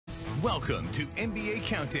Welcome to NBA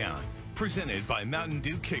Countdown, presented by Mountain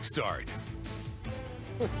Dew Kickstart.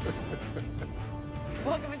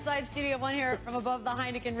 Welcome inside Studio One here from above the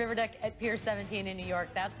Heineken River Deck at Pier 17 in New York.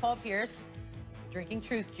 That's Paul Pierce drinking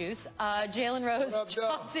truth juice. Jalen Rose,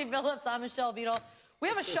 Chauncey Billups, I'm Michelle Beadle. We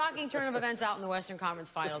have a shocking turn of events out in the Western Conference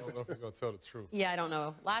Finals. I don't know if you're going to tell the truth. Yeah, I don't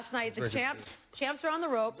know. Last night, the champs are on the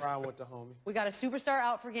ropes. Brian with the homie. We got a superstar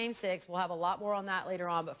out for Game 6. We'll have a lot more on that later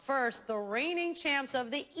on. But first, the reigning champs of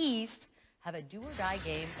the East have a do-or-die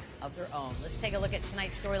game of their own. Let's take a look at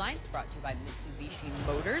tonight's storyline, brought to you by Mitsubishi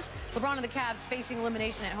Motors. LeBron and the Cavs facing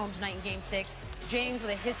elimination at home tonight in Game 6. James with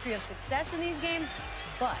a history of success in these games,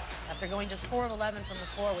 but after going just 4 of 11 from the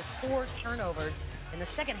floor with 4 turnovers in the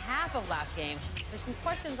second half of last game, there's some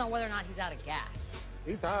questions on whether or not he's out of gas.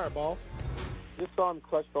 He's tired, boss. Just saw him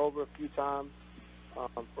clutched over a few times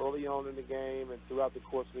early on in the game and throughout the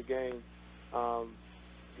course of the game. You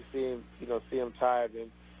see him tired,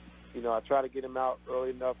 and I try to get him out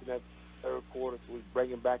early enough in that third quarter so we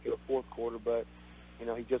bring him back in the fourth quarter, but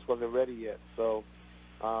he just wasn't ready yet. So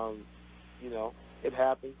it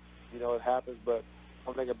happens. It happens, but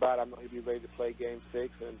one thing about it, I know he'll be ready to play Game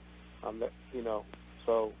 6, and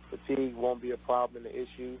so fatigue won't be a problem and the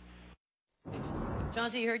issue.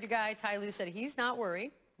 Chauncey, you heard your guy, Ty Lue, said he's not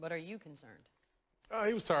worried, but are you concerned?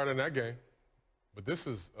 He was tired in that game, but this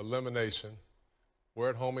is elimination. We're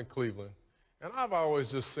at home in Cleveland, and I've always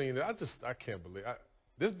just seen it. I can't believe it.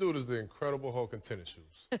 This dude is the Incredible Hulk in tennis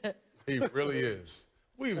shoes. He really is.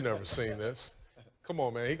 We've never seen this. Come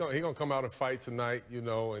on, man. He gonna come out and fight tonight, and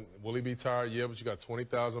will he be tired? Yeah, but you got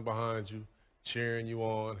 20,000 behind you, cheering you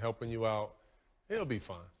on, helping you out. He'll be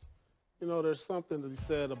fine. There's something to be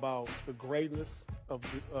said about the greatness of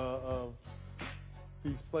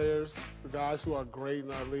these players, the guys who are great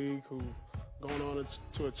in our league, who've gone on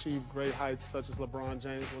to achieve great heights, such as LeBron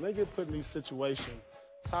James. When they get put in these situations,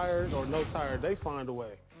 tired or no tired, they find a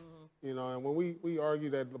way. And when we argue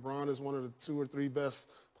that LeBron is one of the 2 or 3 best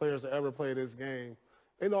players to ever play this game,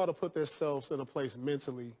 they know how to put themselves in a place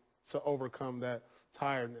mentally to overcome that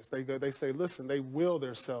tiredness. They say, listen, they will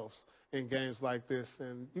themselves in games like this,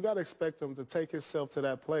 and you got to expect him to take himself to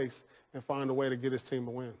that place and find a way to get his team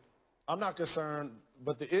a win. I'm not concerned,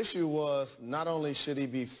 but the issue was not only should he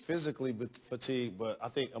be physically fatigued, but I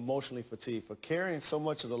think emotionally fatigued for carrying so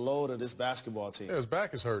much of the load of this basketball team. Yeah, his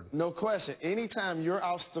back is hurting. No question. Anytime you're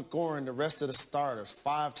outscoring the rest of the starters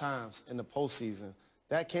 5 times in the postseason,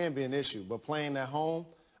 that can be an issue. But playing at home,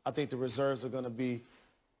 I think the reserves are going to be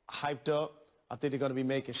hyped up. I think they're going to be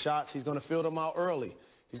making shots. He's going to fill them out early.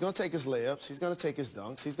 He's going to take his layups. He's going to take his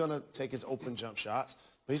dunks. He's going to take his open jump shots.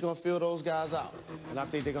 But he's going to fill those guys out. And I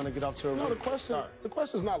think they're going to get off to a really good start. The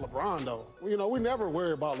question is not LeBron, though. We never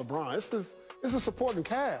worry about LeBron. It's a supporting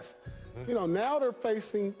cast. Now they're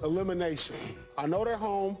facing elimination. I know they're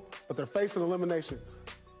home, but they're facing elimination.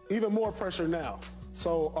 Even more pressure now.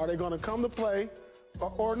 So are they going to come to play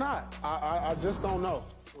or not? I just don't know.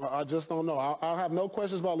 I just don't know. I'll have no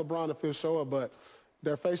questions about LeBron if he'll show up, but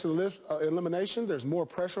they're facing elimination. There's more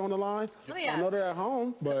pressure on the line. I know they're at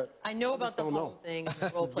home, but I know about the home thing,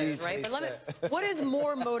 the role players, right? But what is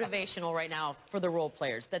more motivational right now for the role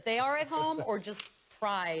players? That they are at home, or just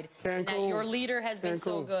pride that your leader has been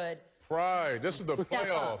so good? Pride. This is the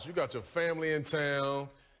playoffs. You got your family in town.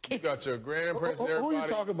 You got your grandparents and everybody. Who you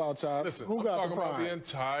talking about, Chad? Listen, I'm talking about the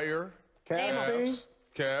entire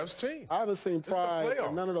Cavs team. I haven't seen pride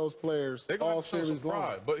in none of those players all series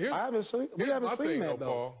long. But we haven't seen that, though.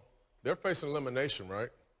 Paul. They're facing elimination, right?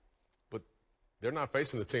 But they're not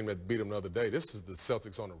facing the team that beat them the other day. This is the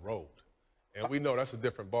Celtics on the road. And we know that's a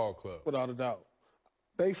different ball club. Without a doubt.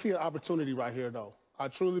 They see an opportunity right here, though. I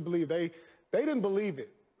truly believe they didn't believe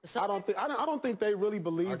it. I don't think they really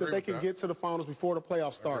believe that they can get to the finals before the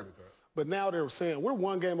playoffs start. But now they're saying, we're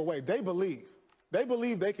 1 game away. They believe. They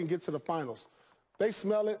believe they can get to the finals. They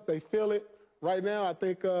smell it. They feel it. Right now, I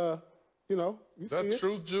think, Is that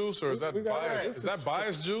truth juice or is that bias? Is that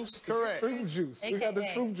bias juice? Correct. Truth juice. We got the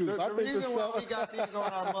truth juice. The reason why we got these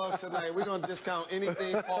on our mugs tonight, we're going to discount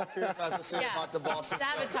anything Paul Pierce has to say about the Boston.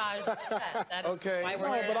 Sabotage the set. That is okay.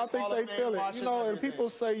 why but I think they feel it. And people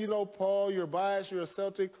say, Paul, you're biased, you're a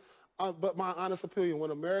Celtic. But my honest opinion,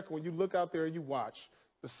 when you look out there and you watch,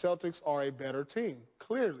 the Celtics are a better team,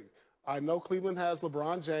 clearly. I know Cleveland has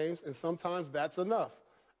LeBron James, and sometimes that's enough.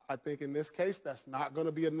 I think in this case, that's not going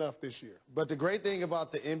to be enough this year. But the great thing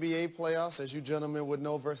about the NBA playoffs, as you gentlemen would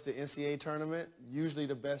know, versus the NCAA tournament, usually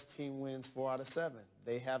the best team wins 4 out of 7.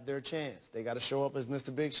 They have their chance. They got to show up, as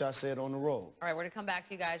Mr. Big Shot said, on the road. All right, we're going to come back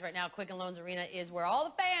to you guys right now. Quicken Loans Arena is where all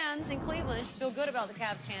the fans in Cleveland feel good about the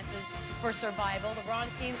Cavs' chances for survival. The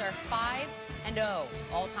Bronze teams are 5-0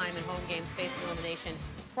 all-time in home games facing elimination.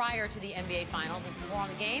 prior to the NBA Finals. And for more on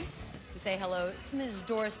the game, we say hello to Ms.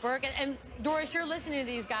 Doris Burke. And Doris, you're listening to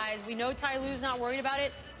these guys. We know Ty Lue's not worried about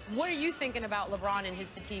it. What are you thinking about LeBron and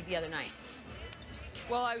his fatigue the other night?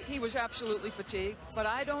 Well, he was absolutely fatigued, but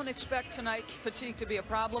I don't expect tonight fatigue to be a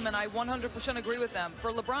problem, and I 100% agree with them.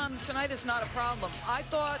 For LeBron, tonight is not a problem. I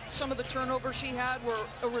thought some of the turnovers he had were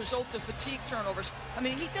a result of fatigue turnovers. I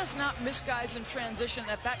mean, he does not miss guys in transition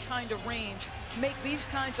at that kind of range, make these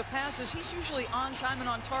kinds of passes. He's usually on time and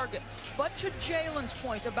on target. But to Jalen's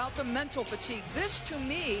point about the mental fatigue, this to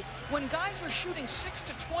me, when guys are shooting 6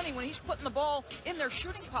 to 20, when he's putting the ball in their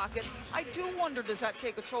shooting pocket, I do wonder, does that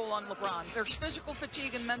take a toll on LeBron? There's physical fatigue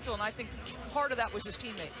and mental, and I think part of that was his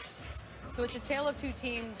teammates. So it's a tale of two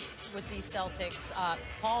teams with the Celtics.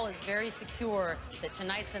 Paul is very secure that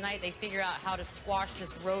tonight's the night they figure out how to squash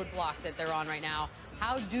this roadblock that they're on right now.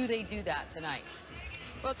 How do they do that tonight?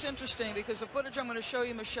 Well, it's interesting because the footage I'm going to show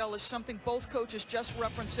you, Michelle, is something both coaches just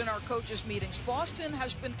referenced in our coaches' meetings. Boston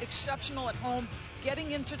has been exceptional at home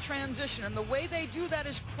getting into transition, and the way they do that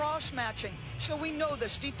is cross-matching. So we know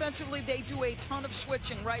this. Defensively, they do a ton of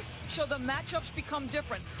switching, right? So the matchups become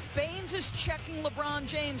different. Baines is checking LeBron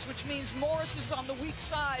James, which means Morris is on the weak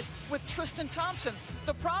side with Tristan Thompson.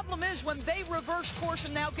 The problem is when they reverse course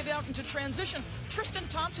and now get out into transition, Tristan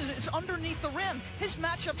Thompson is underneath the rim. His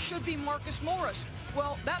matchup should be Marcus Morris.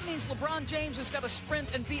 Well, that means LeBron James has got to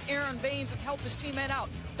sprint and beat Aaron Baines and help his teammate out.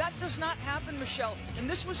 That does not happen, Michelle. And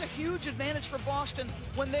this was a huge advantage for Boston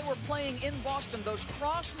when they were playing in Boston. Those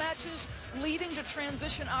cross matches leading to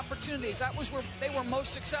transition opportunities. That was where they were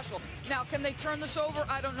most successful. Now, can they turn this over?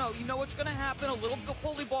 I don't know. You know what's going to happen. A little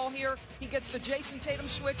pulley ball here. He gets the Jason Tatum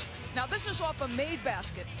switch. Now, this is off a made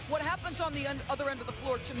basket. What happens on the other end of the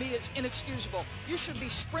floor, to me, is inexcusable. You should be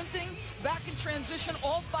sprinting, back in transition,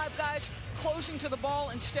 all 5 guys closing to the ball.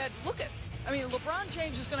 Instead, look at, I mean, LeBron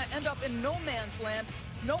James is going to end up in no man's land.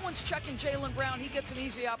 No one's checking Jaylen Brown. He gets an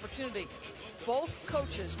easy opportunity. Both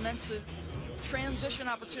coaches mentioned transition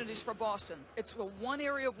opportunities for Boston. It's the one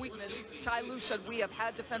area of weakness Ty Lue said we have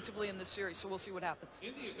had defensively in this series, so we'll see what happens.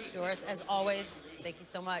 Doris, as always, thank you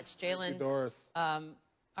so much. Jalen. Doris.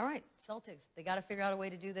 All right, Celtics, they got to figure out a way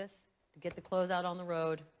to do this, to get the closeout on the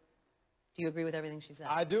road. Do you agree with everything she said?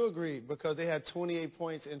 I do agree, because they had 28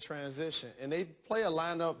 points in transition. And they play a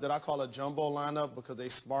lineup that I call a jumbo lineup because they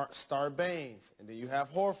start Baines, and then you have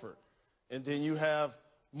Horford, and then you have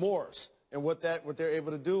Morris. And what they're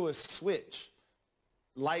able to do is switch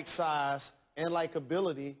like size and like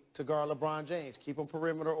ability to guard LeBron James. Keep him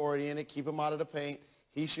perimeter oriented, keep him out of the paint.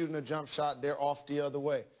 He's shooting a jump shot, they're off the other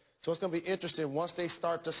way. So it's going to be interesting once they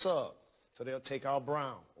start to sub. So they'll take out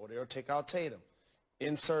Brown or they'll take out Tatum.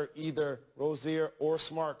 Insert either Rozier or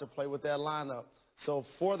Smart to play with that lineup. So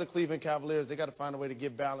for the Cleveland Cavaliers, they got to find a way to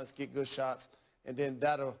get balance, get good shots, and then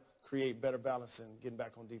that'll create better balance and getting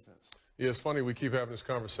back on defense. Yeah, it's funny we keep having this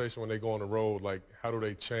conversation when they go on the road, like how do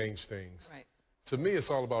they change things? Right. To me,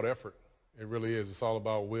 it's all about effort. It really is. It's all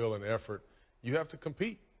about will and effort. You have to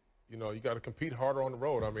compete. You know, you got to compete harder on the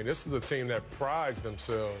road. I mean, this is a team that prides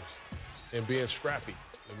themselves in being scrappy,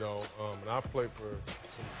 you know, and I've played for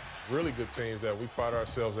some really good teams that we pride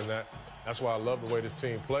ourselves in that. That's why I love the way this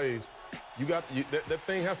team plays. That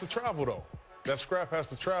thing has to travel, though. That scrap has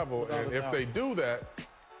to travel, and if they do that,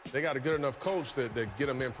 they got a good enough coach that get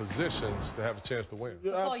them in positions to have a chance to win.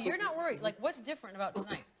 Paul, you're not worried. Like, what's different about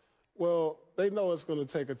tonight? Well, they know it's going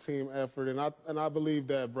to take a team effort, and I believe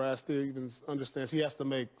that Brad Stevens understands he has to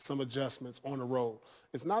make some adjustments on the road.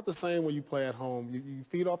 It's not the same when you play at home. You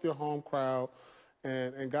feed off your home crowd,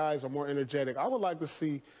 and guys are more energetic. I would like to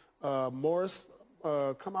see Morris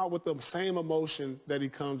come out with the same emotion that he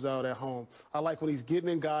comes out at home. I like when he's getting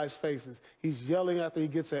in guys' faces. He's yelling after he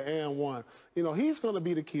gets an and one. You know, he's going to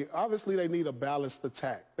be the key. Obviously, they need a balanced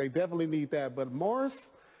attack. They definitely need that. But Morris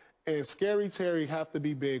and Scary Terry have to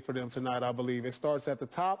be big for them tonight, I believe. It starts at the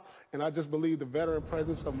top, and I just believe the veteran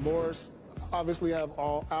presence of Morris. Obviously, have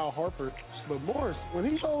Al Horford. But Morris, when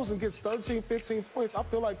he goes and gets 13, 15 points, I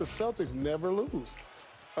feel like the Celtics never lose.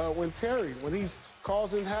 When he's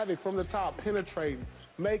causing havoc from the top, penetrating,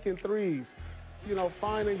 making threes, you know,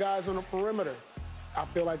 finding guys on the perimeter, I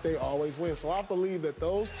feel like they always win. So I believe that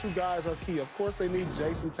those two guys are key. Of course, they need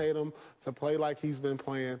Jason Tatum to play like he's been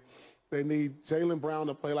playing. They need Jaylen Brown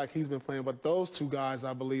to play like he's been playing. But those two guys,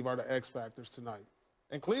 I believe, are the X factors tonight.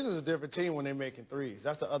 And Cleveland's a different team when they're making threes.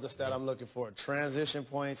 That's the other stat I'm looking for, transition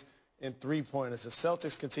points and three-pointers. If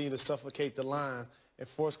Celtics continue to suffocate the line and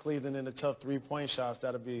force Cleveland into tough three-point shots,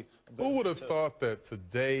 that'll be a bit. Who would have thought that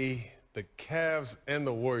today the Cavs and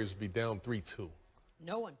the Warriors be down 3-2?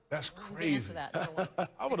 No one. That's No one can crazy. answer that. No one.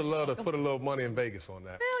 I would have loved to put a little money in Vegas on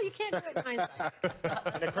that. Well, you can't do it in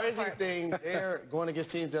hindsight. And the crazy thing, they're going against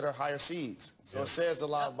teams that are higher seeds. So it says a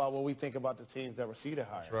lot about what we think about the teams that were seeded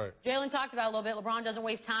higher. That's right. Jalen talked about it a little bit. LeBron doesn't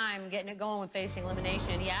waste time getting it going when facing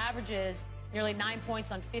elimination. He averages nearly 9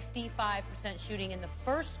 points on 55% shooting in the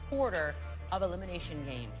first quarter of elimination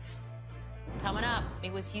games. Coming up,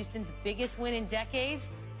 it was Houston's biggest win in decades,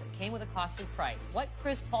 but it came with a costly price. What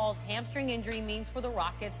Chris Paul's hamstring injury means for the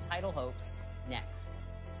Rockets' title hopes, next.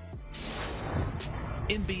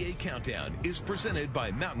 NBA Countdown is presented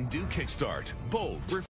by Mountain Dew Kickstart. Bold.